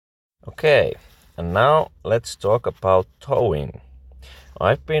Okay, and now let's talk about towing.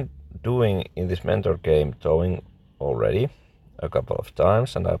 I've been doing in this mentor game towing already a couple of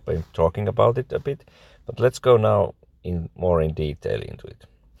times, and I've been talking about it a bit, but let's go now more in detail into it.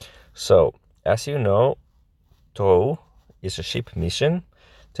 So, as you know, tow is a ship mission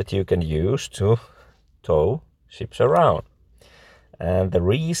that you can use to tow ships around. And the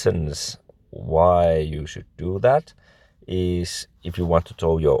reasons why you should do that is, if you want to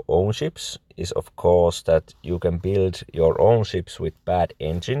tow your own ships, is of course that you can build your own ships with bad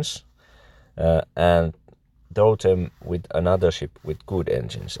engines and tow them with another ship with good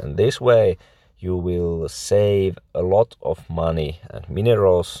engines. And this way you will save a lot of money and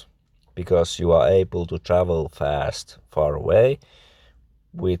minerals because you are able to travel fast far away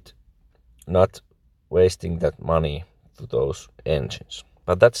with not wasting that money to those engines.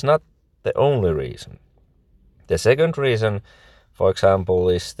 But that's not the only reason. The second reason, for example,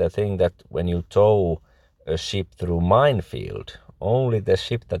 is the thing that when you tow a ship through minefield, only the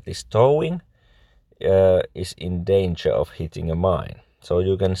ship that is towing is in danger of hitting a mine. So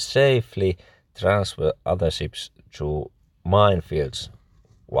you can safely transfer other ships through minefields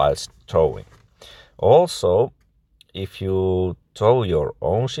whilst towing. Also, if you tow your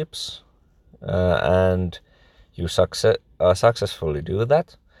own ships and you successfully do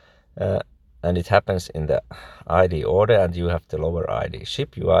that, and it happens in the ID order and you have the lower ID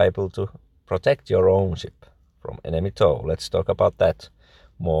ship, you are able to protect your own ship from enemy tow. Let's talk about that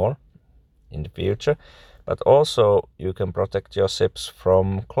more in the future. But also you can protect your ships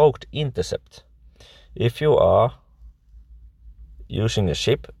from cloaked intercept. If you are using a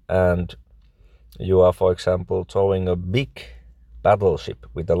ship and you are, for example, towing a big battleship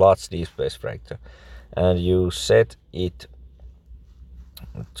with a large deep space freighter, and you set it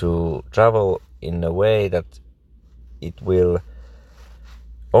to travel in a way that it will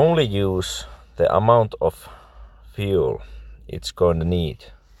only use the amount of fuel it's going to need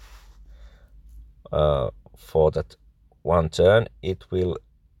for that one turn, it will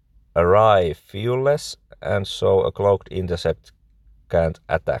arrive fuelless, and so a cloaked intercept can't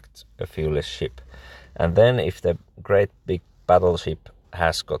attack a fuelless ship. And then if the great big battleship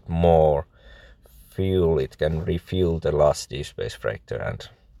has got more fuel, it can refuel the last deep space freighter, and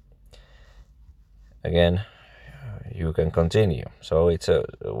again you can continue. So it's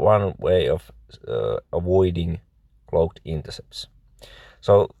one way of avoiding cloaked intercepts.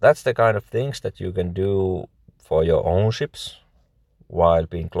 So that's the kind of things that you can do for your own ships while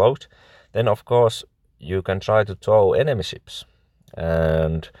being cloaked. Then of course you can try to tow enemy ships,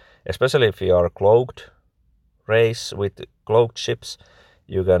 and especially if you are a cloaked race with cloaked ships,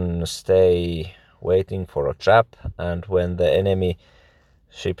 you can stay waiting for a trap, and when the enemy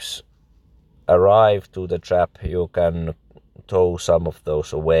ships arrive to the trap, you can tow some of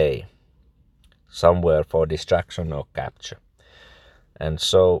those away somewhere for distraction or capture. And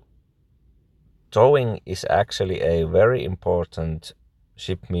so towing is actually a very important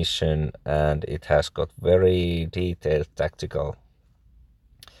ship mission, and it has got very detailed tactical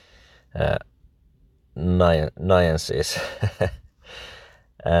nuances.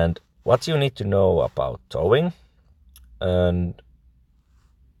 And what you need to know about towing and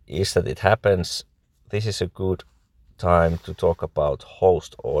is that it happens. This is a good time to talk about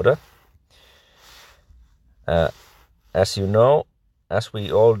host order. As you know, as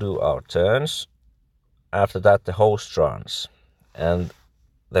we all do our turns, after that the host runs, and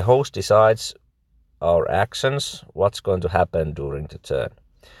the host decides our actions, what's going to happen during the turn.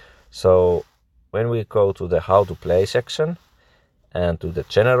 So when we go to the how to play section and to the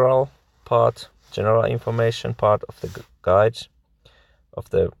general information part of the guides of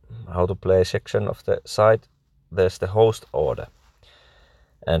the how to play section of the site, there's the host order.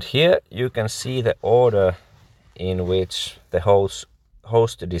 And here you can see the order in which the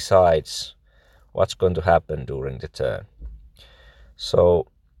host decides what's going to happen during the turn. So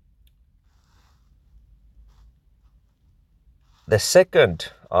the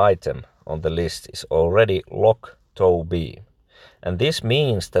second item on the list is already lock tow beam. And this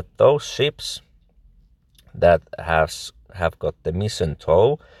means that those ships that have got the mission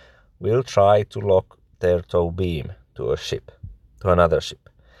tow will try to lock their tow beam to another ship.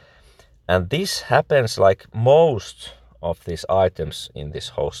 And this happens, like most of these items in this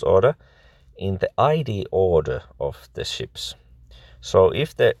host order, in the ID order of the ships. So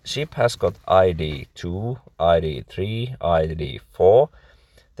if the ship has got ID 2, ID 3, ID 4,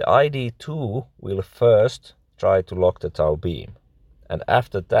 the ID 2 will first try to lock the tow beam, and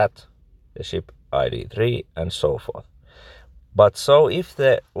after that the ship ID 3 and so forth. But so if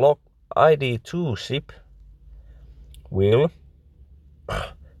the ID 2 ship will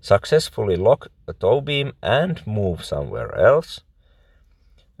successfully lock a tow beam and move somewhere else,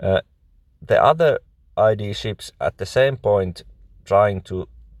 the other ID ships at the same point trying to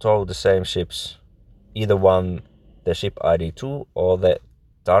tow the same ships, either one, the ship ID 2 or the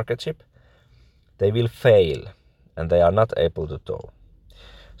target ship, they will fail and they are not able to tow.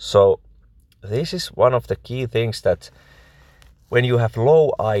 So this is one of the key things, that when you have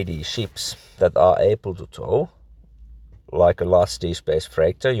low ID ships that are able to tow, like a large D-Space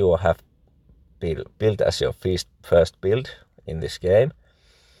freighter you have built as your first build in this game,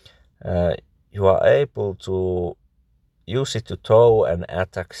 you are able to use it to tow an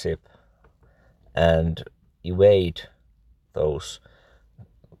attack ship and evade those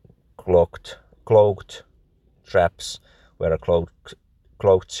cloaked traps where a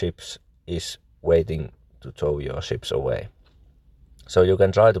cloaked ship is waiting to tow your ships away. So you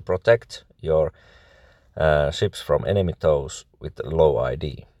can try to protect your ships from enemy tows with a low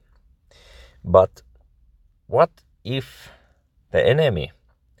ID. But what if the enemy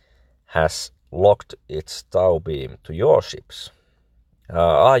has locked its tow beam to your ships?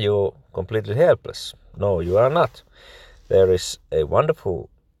 Are you completely helpless? No, you are not. There is a wonderful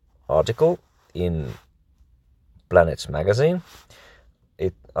article in Planets magazine.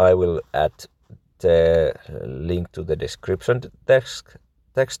 I will add the link to the description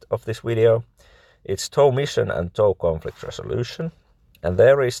text of this video. It's tow mission and tow conflict resolution, and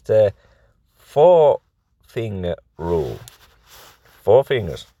there is the 4-finger rule. 4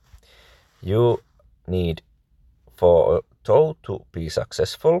 fingers. You need, for a tow to be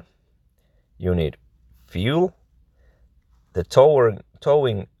successful, you need fuel. The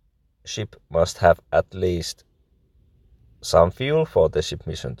towing ship must have at least some fuel for the ship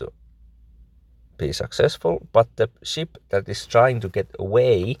mission to be successful, but the ship that is trying to get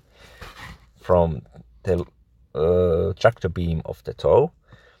away from the tractor beam of the tow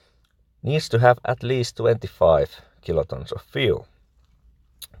needs to have at least 25 kilotons of fuel.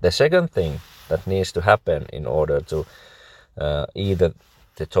 The second thing that needs to happen in order to either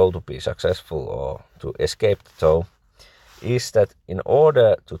the tow to be successful or to escape the tow is that in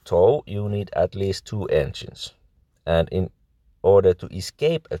order to tow you need at least 2 engines, and in order to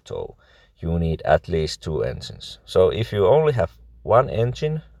escape a tow you need at least 2 engines. So if you only have 1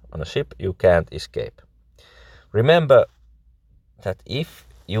 engine on a ship, you can't escape. Remember that if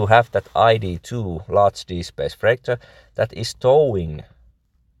you have that ID2 large D-Space freighter that is towing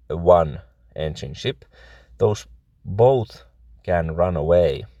a 1 engine ship, those both can run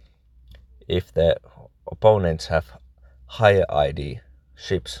away if the opponents have higher ID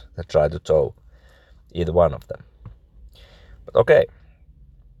ships that try to tow either one of them. But okay,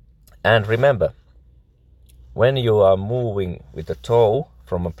 and remember, when you are moving with a tow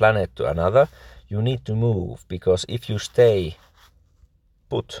from a planet to another, you need to move, because if you stay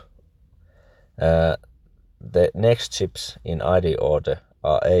put, the next ships in ID order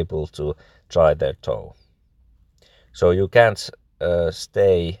are able to try their tow. So you can't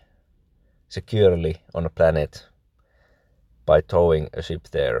stay securely on a planet by towing a ship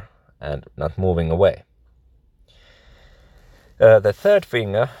there and not moving away. The third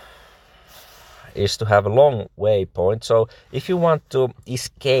finger is to have a long waypoint. So if you want to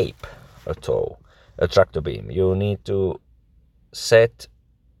escape a tow, a tractor beam, you need to set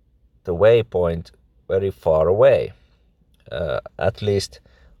the waypoint very far away, at least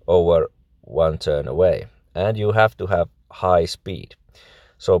over 1 turn away, and you have to have high speed.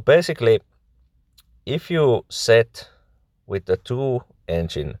 So basically, if you set with the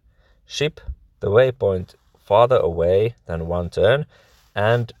 2-engine ship the waypoint farther away than 1 turn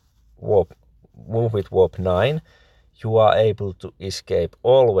and move with warp 9, you are able to escape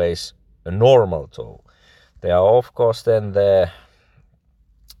always a normal tow. There are of course then the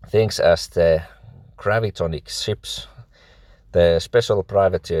things as the gravitonic ships, the special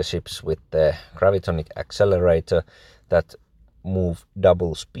privateer ships with the gravitonic accelerator that move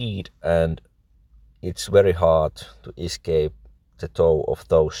double speed, and it's very hard to escape the tow of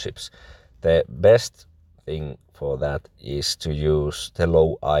those ships. The best thing for that is to use the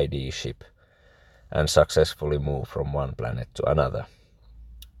low ID ship and successfully move from one planet to another.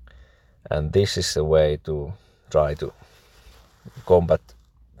 And this is the way to try to combat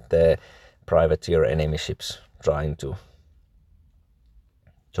the privateer enemy ships trying to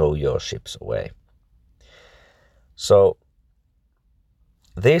tow your ships away. So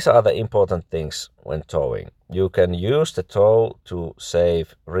these are the important things when towing. You can use the tow to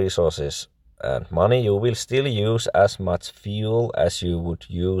save resources and money. You will still use as much fuel as you would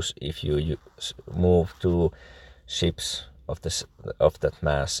use if you move two ships of that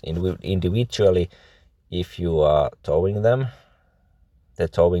mass individually. If you are towing them, the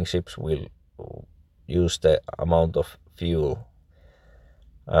towing ships will use the amount of fuel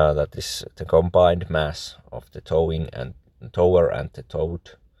that is the combined mass of the tower and the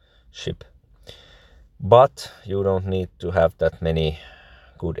towed ship. But you don't need to have that many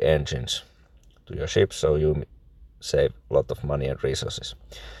good engines to your ship, so you save a lot of money and resources.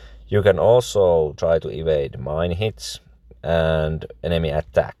 You can also try to evade mine hits and enemy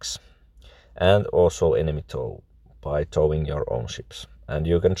attacks, and also enemy tow by towing your own ships. And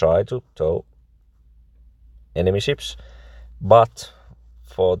you can try to tow enemy ships, but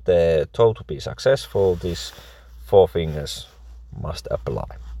for the tow to be successful, these 4 fingers must apply.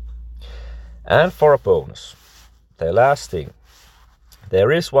 And for a bonus, the last thing,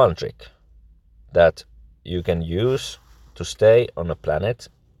 there is one trick that you can use to stay on a planet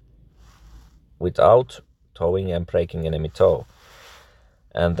without towing and breaking enemy tow.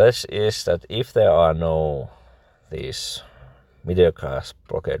 And this is that if there are no these middle class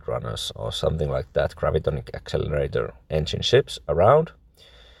blockade runners or something like that, gravitonic accelerator engine ships around,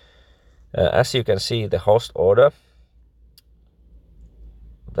 as you can see the host order,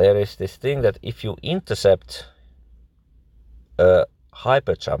 there is this thing that if you intercept a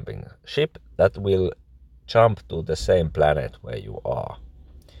hyper jumping ship, that will jump to the same planet where you are,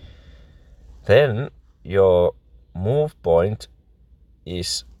 then your move point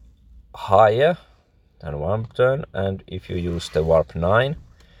is higher than one turn, and if you use the warp 9,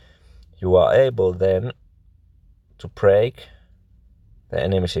 you are able then to break the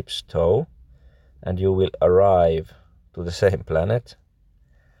enemy ship's tow, and you will arrive to the same planet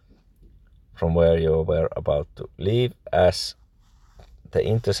from where you were about to leave, as the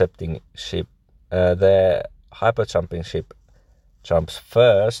intercepting ship, the hyper jumping ship jumps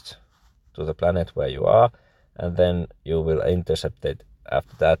first to the planet where you are, and then you will intercept it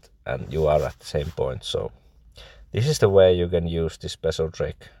after that, and you are at the same point. So this is the way you can use this special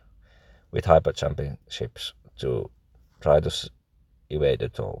trick with hyper jumping ships to try to evade a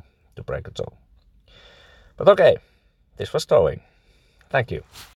tow, to break a tow. But okay, this was towing. Thank you.